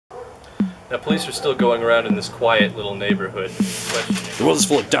Now, police are still going around in this quiet little neighborhood, questioning. The world is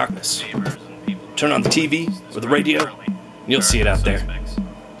full of darkness. Turn on the TV or the radio, and you'll see it out there.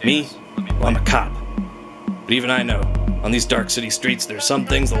 Me? Well, I'm a cop. But even I know, on these dark city streets, there are some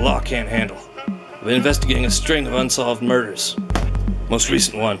things the law can't handle. I've been investigating a string of unsolved murders. Most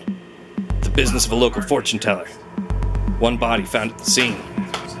recent one, the business of a local fortune teller. One body found at the scene.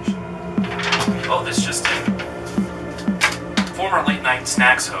 Oh, this just in. Former late night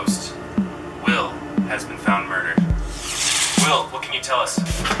snacks host, Will, has been found murdered. Will, what can you tell us?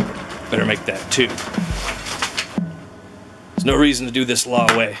 Better make that 2. There's no reason to do this law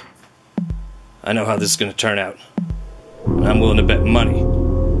away. I know how this is going to turn out. And I'm willing to bet money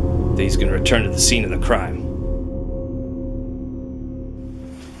that he's going to return to the scene of the crime.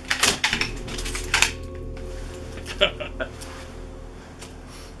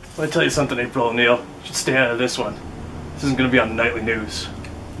 Let me tell you something, April O'Neil. You should stay out of this one. This isn't going to be on the nightly news.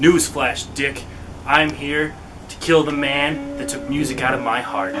 Newsflash, Dick. I'm here to kill the man that took music out of my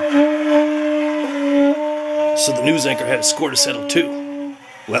heart. So the news anchor had a score to settle too.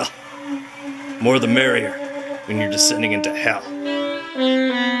 Well, more the merrier when you're descending into hell.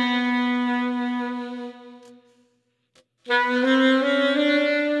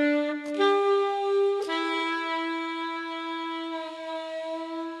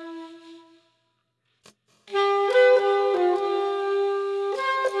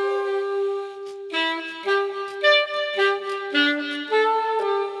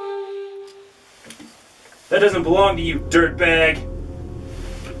 That doesn't belong to you, dirtbag.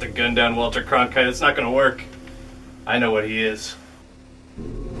 Put the gun down, Walter Cronkite. It's not going to work. I know what he is.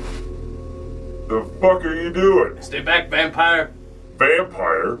 The fuck are you doing? Stay back, vampire.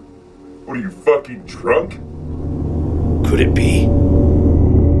 Vampire? What are you, fucking drunk? Could it be?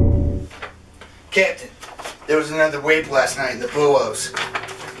 Captain, there was another rape last night in the Buos.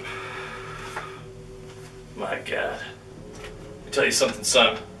 My God. Let me tell you something,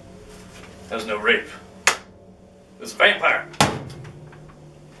 son. That was no rape. It was a vampire.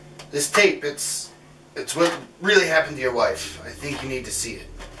 This tape, it's what really happened to your wife. I think you need to see it.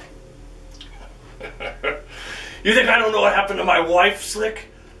 You think I don't know what happened to my wife, Slick?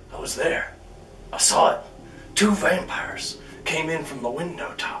 I was there. I saw it. 2 vampires came in from the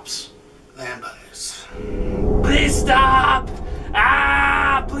window tops. Vampires. Please stop!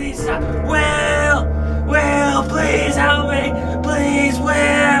 Ah, please stop! Will, please help me! Please, Will,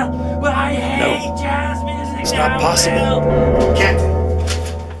 I hate jazz music. It's not possible. Will. Captain,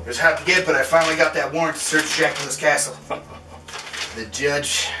 it was hard to get, but I finally got that warrant to search Dracula's castle. The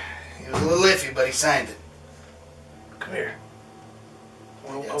judge, he was a little iffy, but he signed it. Come here.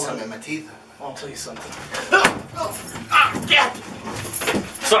 Yeah, something in my teeth. I'll tell you something.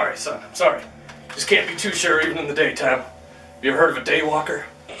 Sorry, son. I'm sorry. Just can't be too sure even in the daytime. You ever heard of a daywalker?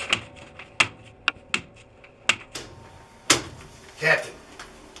 Captain,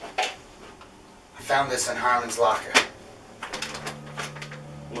 I found this in Harlan's locker.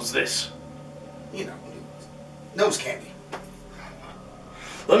 What's this? You know, nose candy.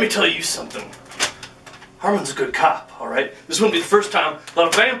 Let me tell you something. Harmon's a good cop, alright? This wouldn't be the first time a lot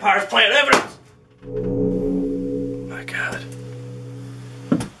of vampires plant evidence. My God.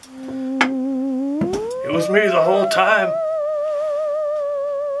 It was me the whole time.